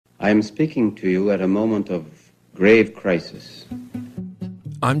I am speaking to you at a moment of grave crisis.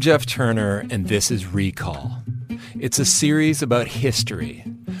 I'm Jeff Turner, and this is Recall. It's a series about history.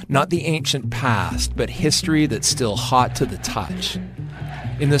 Not the ancient past, but history that's still hot to the touch.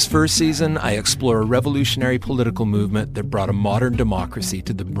 In this first season, I explore a revolutionary political movement that brought a modern democracy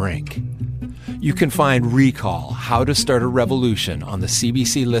to the brink. You can find Recall, How to Start a Revolution on the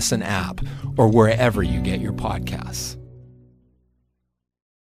CBC Listen app or wherever you get your podcasts.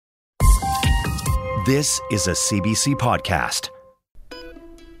 This is a CBC podcast.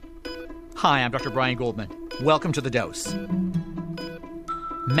 Hi, I'm Dr. Brian Goldman. Welcome to The Dose.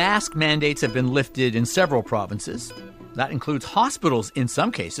 Mask mandates have been lifted in several provinces. That includes hospitals in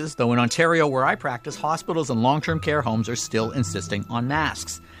some cases, though in Ontario, where I practice, hospitals and long-term care homes are still insisting on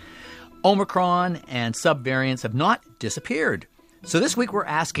masks. Omicron and subvariants have not disappeared. So this week we're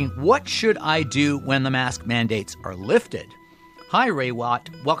asking, what should I do when the mask mandates are lifted? Hi,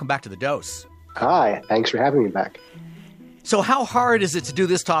 Raywat. Welcome back to The Dose. Hi, thanks for having me back. So how hard is it to do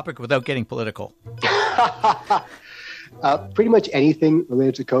this topic without getting political? Pretty much anything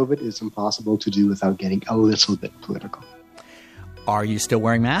related to COVID is impossible to do without getting a little bit political. Are you still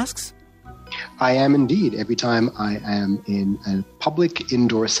wearing masks? I am indeed. Every time I am in a public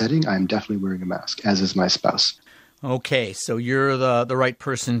indoor setting, I'm definitely wearing a mask, as is my spouse. Okay, so you're the right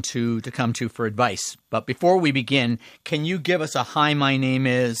person to come to for advice. But before we begin, can you give us a hi, my name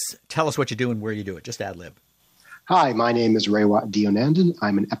is, tell us what you do and where you do it, just ad lib. Hi, my name is Raywat Deonandan.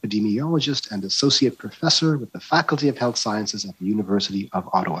 I'm an epidemiologist and associate professor with the Faculty of Health Sciences at the University of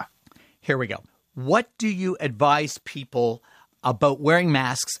Ottawa. Here we go. What do you advise people about wearing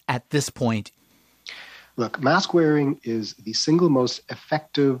masks at this point? Look, mask wearing is the single most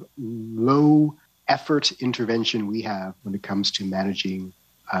effective, low-effort intervention we have when it comes to managing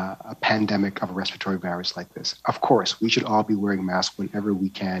a pandemic of a respiratory virus like this. Of course, we should all be wearing masks whenever we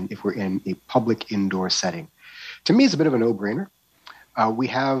can if we're in a public indoor setting. To me, it's a bit of a no-brainer. We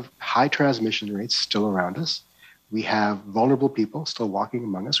have high transmission rates still around us. We have vulnerable people still walking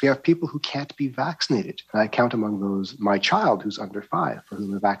among us. We have people who can't be vaccinated. And I count among those my child who's under 5, for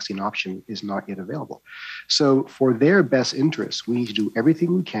whom a vaccine option is not yet available. So for their best interests, we need to do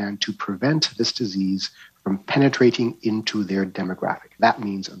everything we can to prevent this disease from penetrating into their demographic. That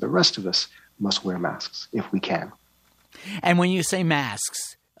means the rest of us must wear masks if we can. And when you say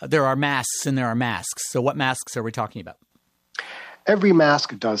masks, there are masks and there are masks. So what masks are we talking about? Every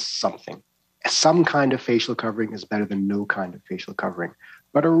mask does something. Some kind of facial covering is better than no kind of facial covering.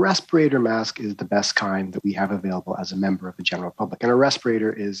 But a respirator mask is the best kind that we have available as a member of the general public. And a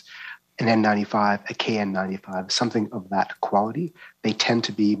respirator is an N95, a KN95, something of that quality. They tend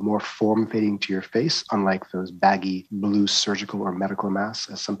to be more form-fitting to your face, unlike those baggy blue surgical or medical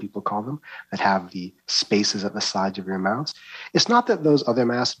masks, as some people call them, that have the spaces at the sides of your mouths. It's not that those other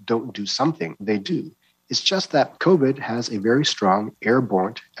masks don't do something. They do. It's just that COVID has a very strong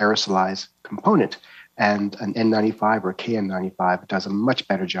airborne aerosolized component, and an N95 or KN95 does a much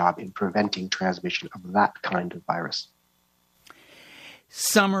better job in preventing transmission of that kind of virus.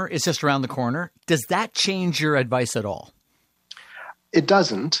 Summer is just around the corner. Does that change your advice at all? It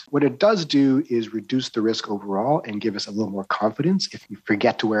doesn't. What it does do is reduce the risk overall and give us a little more confidence if you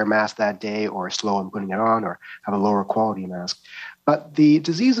forget to wear a mask that day or are slow in putting it on or have a lower quality mask. But the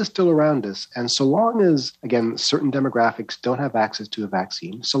disease is still around us. And so long as, again, certain demographics don't have access to a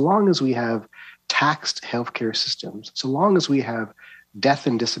vaccine, so long as we have taxed healthcare systems, so long as we have death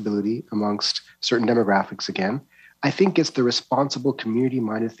and disability amongst certain demographics again, I think it's the responsible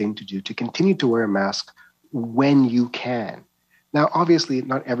community-minded thing to do to continue to wear a mask when you can. Now, obviously,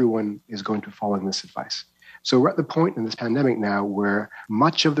 not everyone is going to follow this advice. So we're at the point in this pandemic now where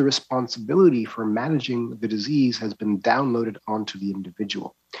much of the responsibility for managing the disease has been downloaded onto the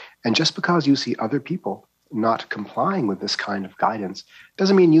individual. And just because you see other people not complying with this kind of guidance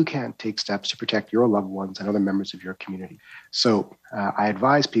doesn't mean you can't take steps to protect your loved ones and other members of your community. So I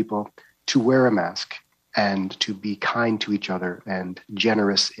advise people to wear a mask and to be kind to each other and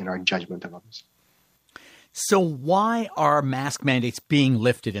generous in our judgment of others. So why are mask mandates being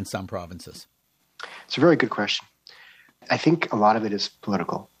lifted in some provinces? It's a very good question. I think a lot of it is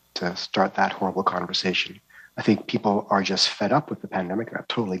political, to start that horrible conversation. I think people are just fed up with the pandemic, and I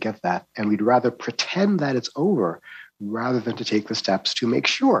totally get that. And we'd rather pretend that it's over rather than to take the steps to make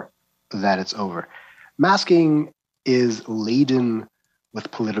sure that it's over. Masking is laden with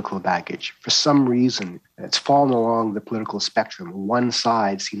political baggage. For some reason, it's fallen along the political spectrum. One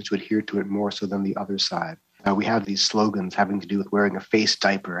side seems to adhere to it more so than the other side. We have these slogans having to do with wearing a face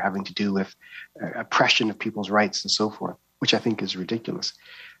diaper, having to do with oppression of people's rights and so forth, which I think is ridiculous.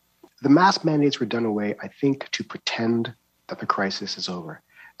 The mask mandates were done away, I think, to pretend that the crisis is over.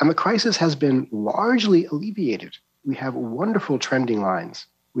 And the crisis has been largely alleviated. We have wonderful trending lines.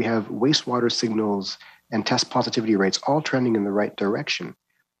 We have wastewater signals and test positivity rates all trending in the right direction.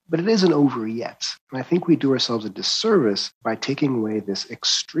 But it isn't over yet. And I think we do ourselves a disservice by taking away this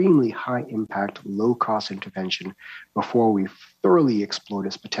extremely high-impact, low-cost intervention before we thoroughly explore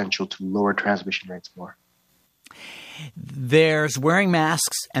its potential to lower transmission rates more. There's wearing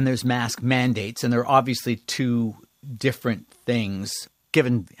masks and there's mask mandates, and they're obviously two different things,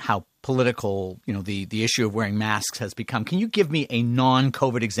 given how political, the issue of wearing masks has become. Can you give me a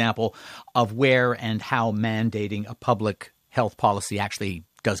non-COVID example of where and how mandating a public health policy actually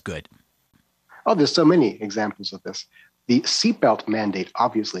does good? Oh, there's so many examples of this. The seatbelt mandate,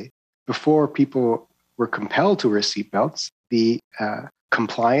 obviously, before people were compelled to wear seatbelts, the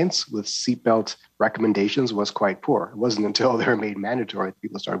compliance with seatbelt recommendations was quite poor. It wasn't until they were made mandatory that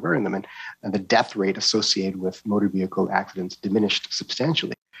people started wearing them, and the death rate associated with motor vehicle accidents diminished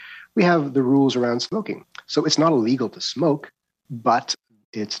substantially. We have the rules around smoking. So it's not illegal to smoke, but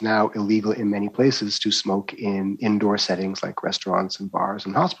it's now illegal in many places to smoke in indoor settings like restaurants and bars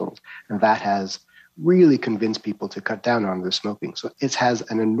and hospitals. And that has really convinced people to cut down on their smoking. So it has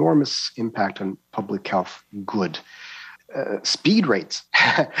an enormous impact on public health good. Speed rates.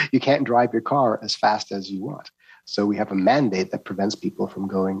 You can't drive your car as fast as you want. So we have a mandate that prevents people from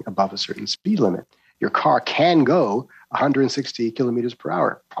going above a certain speed limit. Your car can go 160 kilometers per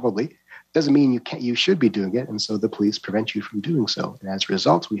hour, probably. Doesn't mean you should be doing it, and so the police prevent you from doing so. And as a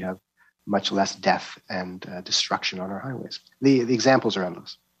result, we have much less death and destruction on our highways. The examples are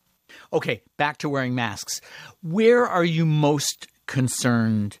endless. Okay, back to wearing masks. Where are you most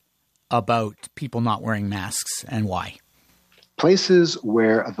concerned about people not wearing masks, and why? Places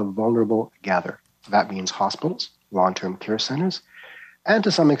where the vulnerable gather. That means hospitals, long-term care centers, and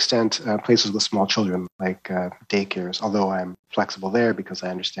to some extent, places with small children like daycares, although I'm flexible there because I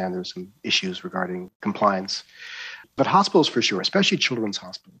understand there's some issues regarding compliance. But hospitals for sure, especially children's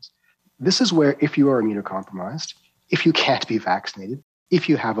hospitals. This is where if you are immunocompromised, if you can't be vaccinated, if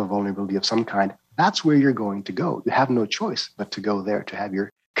you have a vulnerability of some kind, that's where you're going to go. You have no choice but to go there to have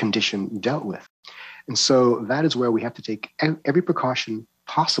your condition dealt with. And so that is where we have to take every precaution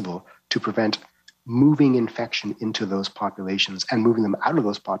possible to prevent moving infection into those populations and moving them out of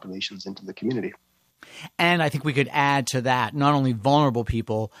those populations into the community. And I think we could add to that not only vulnerable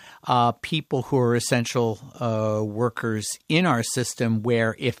people, people who are essential workers in our system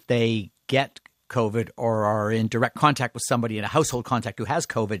where if they get COVID or are in direct contact with somebody in a household contact who has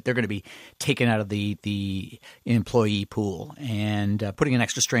COVID, they're going to be taken out of the employee pool and putting an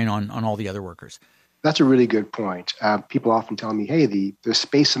extra strain on all the other workers. That's a really good point. People often tell me, hey, there's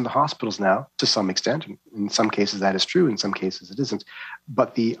space in the hospitals now to some extent. In some cases that is true, in some cases it isn't.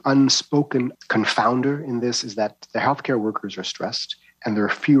 But the unspoken confounder in this is that the healthcare workers are stressed and there are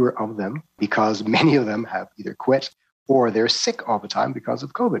fewer of them because many of them have either quit or they're sick all the time because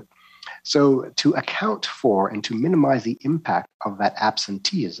of COVID. So to account for and to minimize the impact of that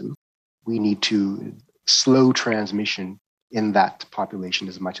absenteeism, we need to slow transmission in that population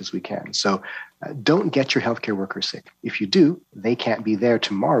as much as we can. So don't get your healthcare workers sick. If you do, they can't be there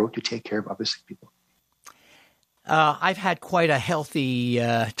tomorrow to take care of other sick people. I've had quite a healthy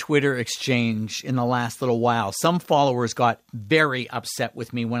Twitter exchange in the last little while. Some followers got very upset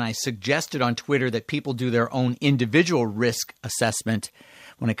with me when I suggested on Twitter that people do their own individual risk assessment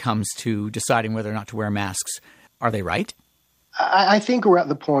when it comes to deciding whether or not to wear masks. Are they right? I think we're at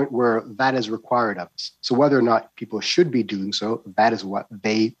the point where that is required of us. So whether or not people should be doing so, that is what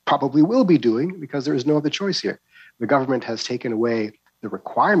they probably will be doing because there is no other choice here. The government has taken away the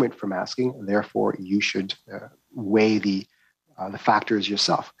requirement for masking, therefore you should weigh the factors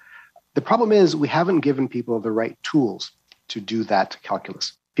yourself. The problem is we haven't given people the right tools to do that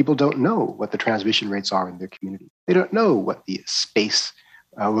calculus. People don't know what the transmission rates are in their community. They don't know what the space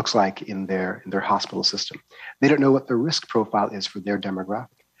looks like in their hospital system. They don't know what the risk profile is for their demographic.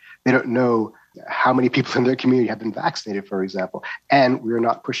 They don't know how many people in their community have been vaccinated, for example. And we're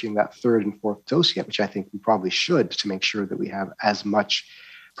not pushing that third and fourth dose yet, which I think we probably should to make sure that we have as much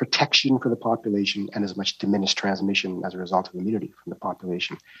protection for the population and as much diminished transmission as a result of immunity from the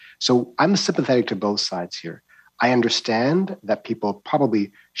population. So I'm sympathetic to both sides here. I understand that people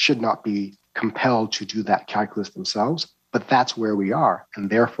probably should not be compelled to do that calculus themselves, but that's where we are. And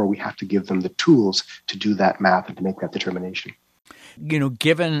therefore, we have to give them the tools to do that math and to make that determination.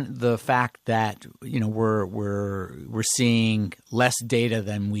 Given the fact that, we're seeing less data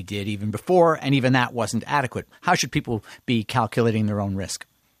than we did even before, and even that wasn't adequate, how should people be calculating their own risk?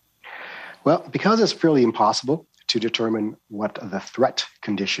 Well, because it's fairly impossible to determine what the threat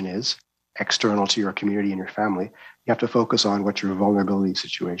condition is, external to your community and your family. You have to focus on what your vulnerability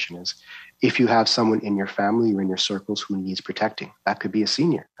situation is. If you have someone in your family or in your circles who needs protecting, that could be a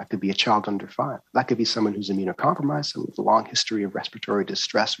senior, that could be a child under 5, that could be someone who's immunocompromised, someone with a long history of respiratory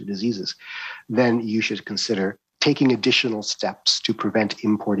distress or diseases, then you should consider taking additional steps to prevent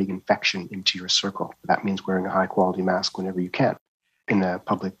importing infection into your circle. That means wearing a high-quality mask whenever you can in a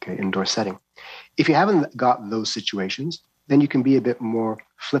public indoor setting. If you haven't got those situations, then you can be a bit more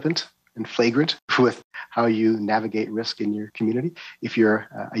flippant and flagrant with how you navigate risk in your community. If you're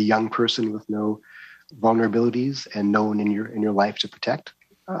a young person with no vulnerabilities and no one in your life to protect,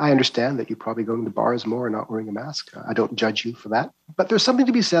 I understand that you're probably going to bars more and not wearing a mask. I don't judge you for that. But there's something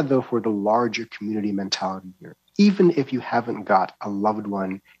to be said, though, for the larger community mentality here. Even if you haven't got a loved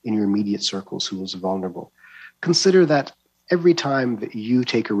one in your immediate circles who is vulnerable, consider that every time that you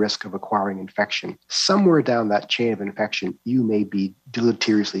take a risk of acquiring infection, somewhere down that chain of infection, you may be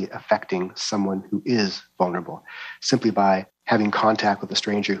deleteriously affecting someone who is vulnerable simply by having contact with a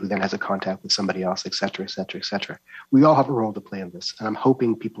stranger who then has a contact with somebody else, et cetera, et cetera, et cetera. We all have a role to play in this, and I'm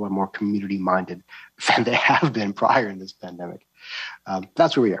hoping people are more community-minded than they have been prior in this pandemic.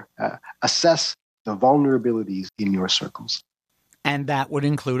 That's where we are. Assess the vulnerabilities in your circles. And that would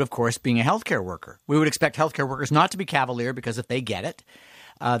include, of course, being a healthcare worker. We would expect healthcare workers not to be cavalier because if they get it,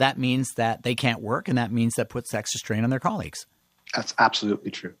 that means that they can't work, and that means that puts extra strain on their colleagues. That's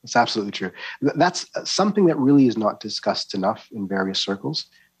absolutely true. It's absolutely true. That's something that really is not discussed enough in various circles.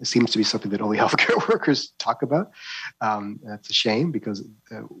 It seems to be something that only healthcare workers talk about. That's a shame because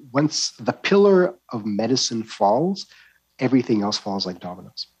once the pillar of medicine falls, everything else falls like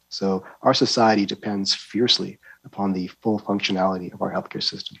dominoes. So our society depends fiercely upon the full functionality of our healthcare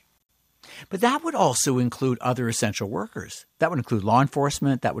system. But that would also include other essential workers. That would include law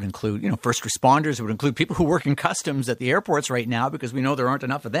enforcement. That would include, first responders. It would include people who work in customs at the airports right now because we know there aren't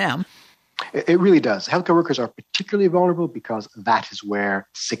enough of them. It really does. Healthcare workers are particularly vulnerable because that is where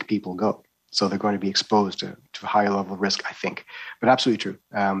sick people go. So they're going to be exposed to a higher level of risk, I think. But absolutely true.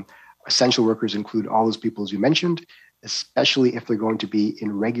 Essential workers include all those people, as you mentioned, especially if they're going to be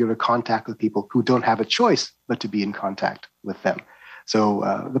in regular contact with people who don't have a choice but to be in contact with them.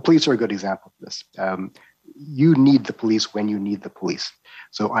 So the police are a good example of this. You need the police when you need the police.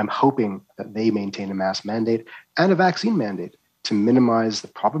 So I'm hoping that they maintain a mask mandate and a vaccine mandate to minimize the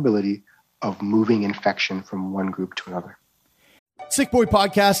probability of moving infection from one group to another. Sick Boy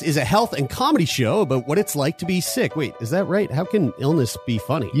Podcast is a health and comedy show about what it's like to be sick. Wait, is that right? How can illness be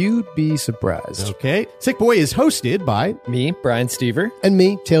funny? You'd be surprised. Okay. Sick Boy is hosted by me, Brian Stever, and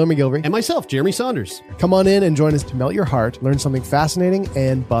me, Taylor McGilvery, and myself, Jeremy Saunders. Come on in and join us to melt your heart, learn something fascinating,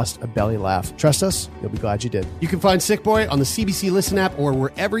 and bust a belly laugh. Trust us, you'll be glad you did. You can find Sick Boy on the CBC Listen app or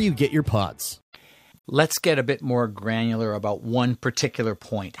wherever you get your pods. Let's get a bit more granular about one particular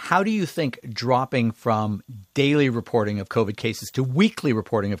point. How do you think dropping from daily reporting of COVID cases to weekly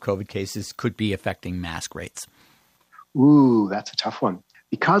reporting of COVID cases could be affecting mask rates? Ooh, that's a tough one.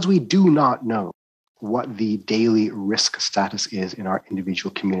 Because we do not know what the daily risk status is in our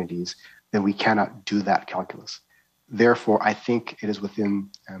individual communities, then we cannot do that calculus. Therefore, I think it is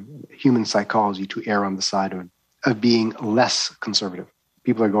within human psychology to err on the side of being less conservative.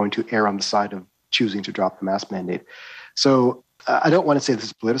 People are going to err on the side of choosing to drop the mask mandate. So I don't want to say this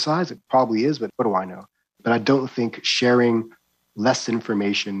is politicized. It probably is, but what do I know? But I don't think sharing less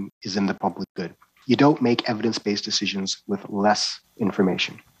information is in the public good. You don't make evidence-based decisions with less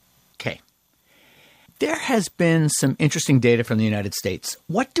information. Okay. There has been some interesting data from the United States.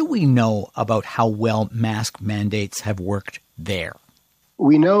 What do we know about how well mask mandates have worked there?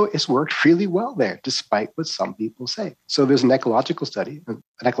 We know it's worked really well there, despite what some people say. So there's an ecological study. An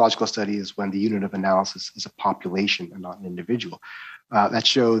ecological study is when the unit of analysis is a population and not an individual. That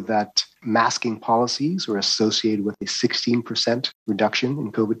showed that masking policies were associated with a 16% reduction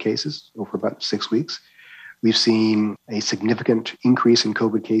in COVID cases over about 6 weeks. We've seen a significant increase in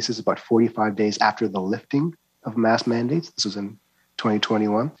COVID cases about 45 days after the lifting of mask mandates. This was in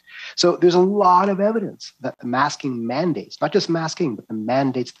 2021. So there's a lot of evidence that the masking mandates, not just masking, but the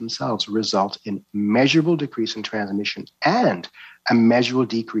mandates themselves result in measurable decrease in transmission and a measurable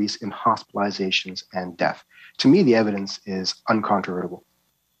decrease in hospitalizations and death. To me, the evidence is uncontrovertible.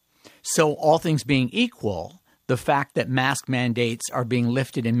 So all things being equal, the fact that mask mandates are being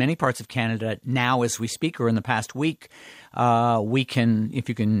lifted in many parts of Canada now as we speak or in the past week, we can, if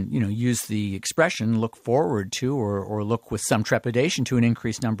you can, use the expression, look forward to or look with some trepidation to an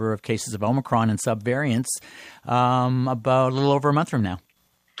increased number of cases of Omicron and subvariants about a little over a month from now.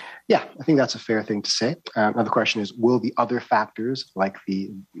 Yeah, I think that's a fair thing to say. Now the question is, will the other factors like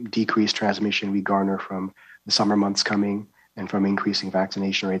the decreased transmission we garner from the summer months coming and from increasing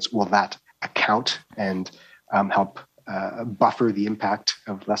vaccination rates, will that account and help buffer the impact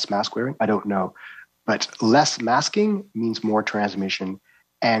of less mask wearing? I don't know. But less masking means more transmission,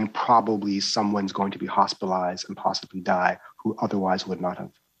 and probably someone's going to be hospitalized and possibly die who otherwise would not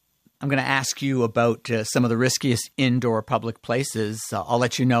have. I'm going to ask you about some of the riskiest indoor public places. I'll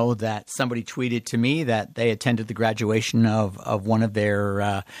let you know that somebody tweeted to me that they attended the graduation of one of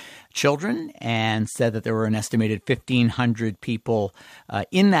their children and said that there were an estimated 1,500 people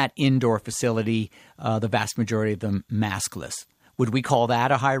in that indoor facility, the vast majority of them maskless. Would we call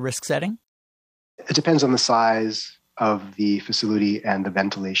that a high-risk setting? It depends on the size of the facility and the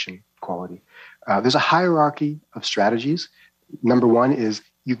ventilation quality. There's a hierarchy of strategies. Number one is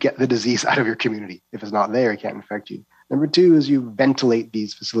you get the disease out of your community. If it's not there, it can't infect you. Number two is you ventilate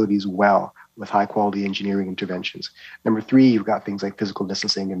these facilities well with high-quality engineering interventions. Number three, you've got things like physical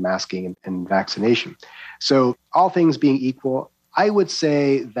distancing and masking and vaccination. So all things being equal, I would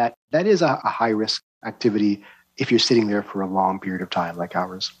say that is a high-risk activity if you're sitting there for a long period of time like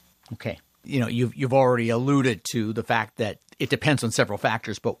ours. Okay. You've already alluded to the fact that it depends on several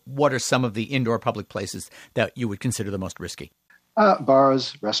factors, but what are some of the indoor public places that you would consider the most risky?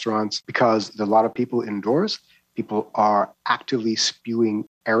 Bars, restaurants, because there are a lot of people indoors. People are actively spewing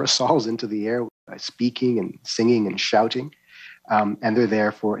aerosols into the air, speaking and singing and shouting, and they're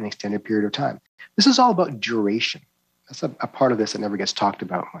there for an extended period of time. This is all about duration. That's a part of this that never gets talked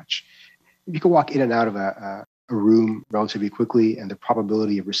about much. You can walk in and out of a room relatively quickly, and the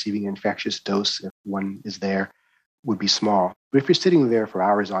probability of receiving an infectious dose if one is there would be small. But if you're sitting there for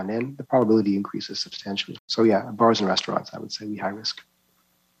hours on end, the probability increases substantially. So yeah, bars and restaurants, I would say, we high risk.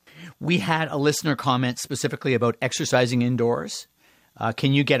 We had a listener comment specifically about exercising indoors.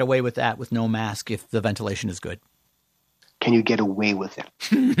 Can you get away with that with no mask if the ventilation is good? Can you get away with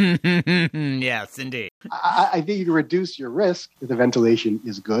it? Yes, indeed. I think you can reduce your risk if the ventilation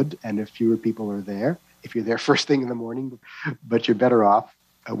is good and if fewer people are there. If you're there first thing in the morning, but you're better off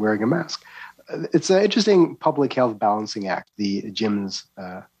wearing a mask. It's an interesting public health balancing act, the gyms,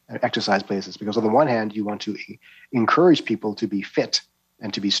 exercise places, because on the one hand, you want to encourage people to be fit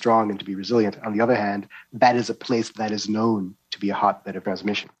and to be strong and to be resilient. On the other hand, that is a place that is known to be a hotbed of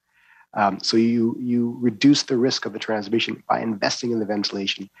transmission. So you reduce the risk of the transmission by investing in the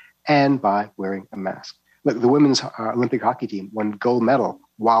ventilation and by wearing a mask. Look, the women's Olympic hockey team won gold medal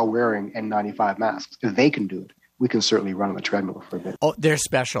while wearing N95 masks. If they can do it, we can certainly run on the treadmill for a bit. Oh, they're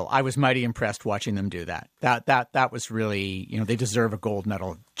special. I was mighty impressed watching them do that. That was really, they deserve a gold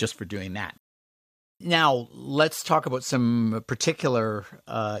medal just for doing that. Now, let's talk about some particular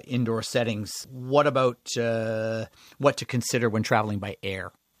indoor settings. What about what to consider when traveling by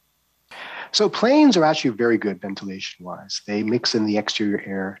air? So planes are actually very good ventilation-wise. They mix in the exterior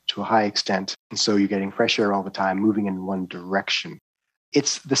air to a high extent, and so you're getting fresh air all the time, moving in one direction.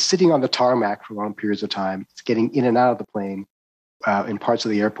 It's the sitting on the tarmac for long periods of time. It's getting in and out of the plane in parts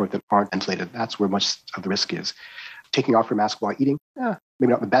of the airport that aren't ventilated. That's where much of the risk is. Taking off your mask while eating,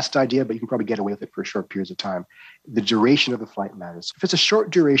 maybe not the best idea, but you can probably get away with it for short periods of time. The duration of the flight matters. If it's a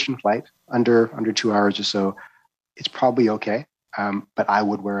short duration flight, under 2 hours or so, it's probably okay. But I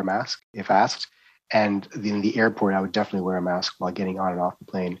would wear a mask if asked. And in the airport, I would definitely wear a mask while getting on and off the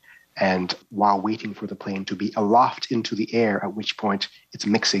plane. And while waiting for the plane to be aloft into the air, at which point it's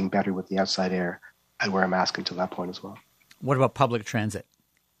mixing better with the outside air, I'd wear a mask until that point as well. What about public transit?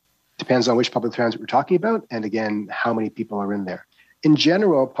 Depends on which public transit we're talking about, and again, how many people are in there. In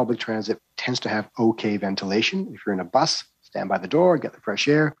general, public transit tends to have okay ventilation. If you're in a bus, stand by the door, get the fresh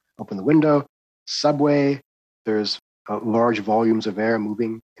air, open the window. Subway, there's large volumes of air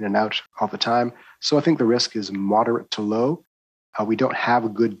moving in and out all the time. So I think the risk is moderate to low. We don't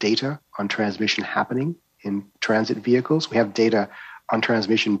have good data on transmission happening in transit vehicles. We have data on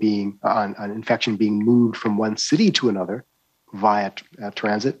transmission on infection being moved from one city to another via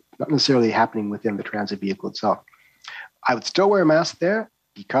transit, not necessarily happening within the transit vehicle itself. I would still wear a mask there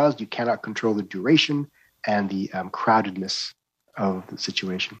because you cannot control the duration and the crowdedness of the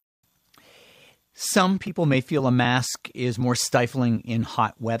situation. Some people may feel a mask is more stifling in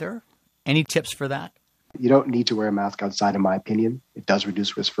hot weather. Any tips for that? You don't need to wear a mask outside, in my opinion. It does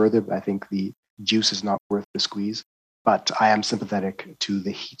reduce risk further, but I think the juice is not worth the squeeze. But I am sympathetic to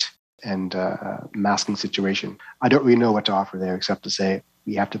the heat and masking situation. I don't really know what to offer there except to say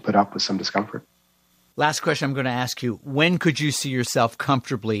we have to put up with some discomfort. Last question I'm going to ask you. When could you see yourself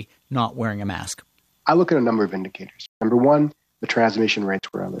comfortably not wearing a mask? I look at a number of indicators. Number one, the transmission rates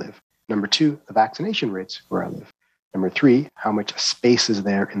where I live. Number two, the vaccination rates where I live. Number three, how much space is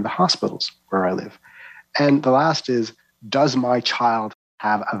there in the hospitals where I live. And the last is, does my child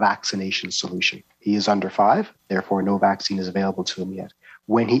have a vaccination solution? He is under 5, therefore no vaccine is available to him yet.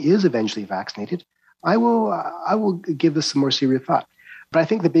 when he is eventually vaccinated, I will give this some more serious thought. But I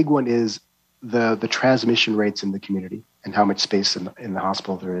think the big one is the transmission rates in the community and how much space in the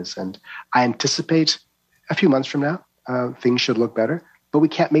hospital there is. And I anticipate a few months from now, things should look better. But we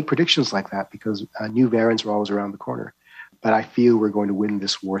can't make predictions like that because new variants are always around the corner. But I feel we're going to win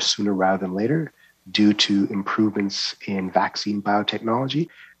this war sooner rather than later due to improvements in vaccine biotechnology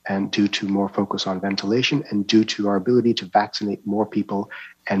and due to more focus on ventilation and due to our ability to vaccinate more people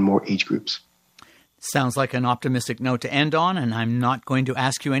and more age groups. Sounds like an optimistic note to end on, and I'm not going to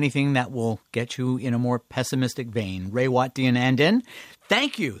ask you anything that will get you in a more pessimistic vein. Raywat Deonandan,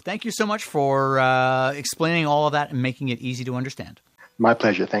 thank you. Thank you so much for explaining all of that and making it easy to understand. My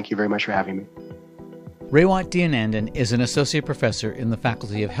pleasure. Thank you very much for having me. Raywat Deonandan is an associate professor in the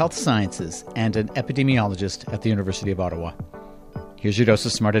Faculty of Health Sciences and an epidemiologist at the University of Ottawa. Here's your dose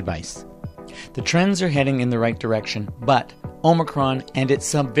of smart advice. The trends are heading in the right direction, but Omicron and its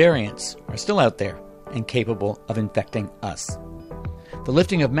subvariants are still out there and capable of infecting us. The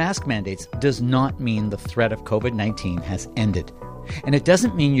lifting of mask mandates does not mean the threat of COVID-19 has ended, and it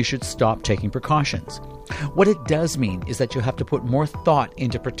doesn't mean you should stop taking precautions. What it does mean is that you have to put more thought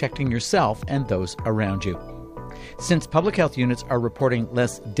into protecting yourself and those around you. Since public health units are reporting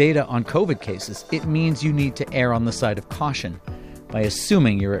less data on COVID cases, it means you need to err on the side of caution by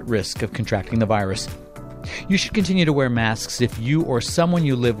assuming you're at risk of contracting the virus. You should continue to wear masks if you or someone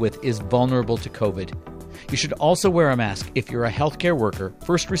you live with is vulnerable to COVID. You should also wear a mask if you're a healthcare worker,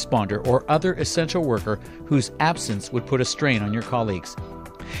 first responder, or other essential worker whose absence would put a strain on your colleagues.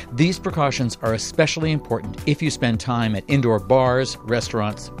 These precautions are especially important if you spend time at indoor bars,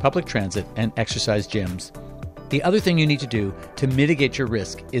 restaurants, public transit, and exercise gyms. The other thing you need to do to mitigate your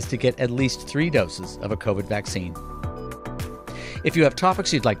risk is to get at least 3 doses of a COVID vaccine. If you have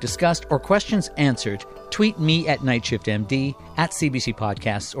topics you'd like discussed or questions answered, tweet me at NightShiftMD, at CBC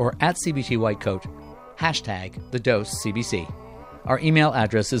Podcasts, or at CBC Whitecoat, #TheDoseCBC. Our email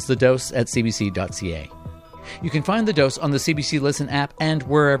address is thedose@cbc.ca. You can find The Dose on the CBC Listen app and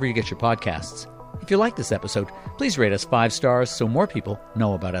wherever you get your podcasts. If you like this episode, please rate us 5 stars so more people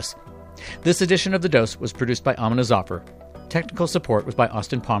know about us. This edition of The Dose was produced by Amina Zafar. Technical support was by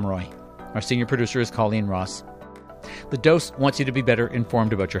Austin Pomeroy. Our senior producer is Colleen Ross. The Dose wants you to be better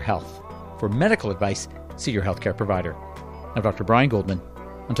informed about your health. For medical advice, see your healthcare provider. I'm Dr. Brian Goldman.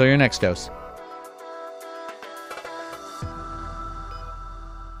 Until your next dose.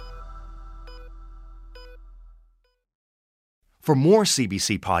 For more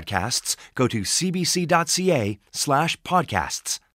CBC podcasts, go to cbc.ca/podcasts.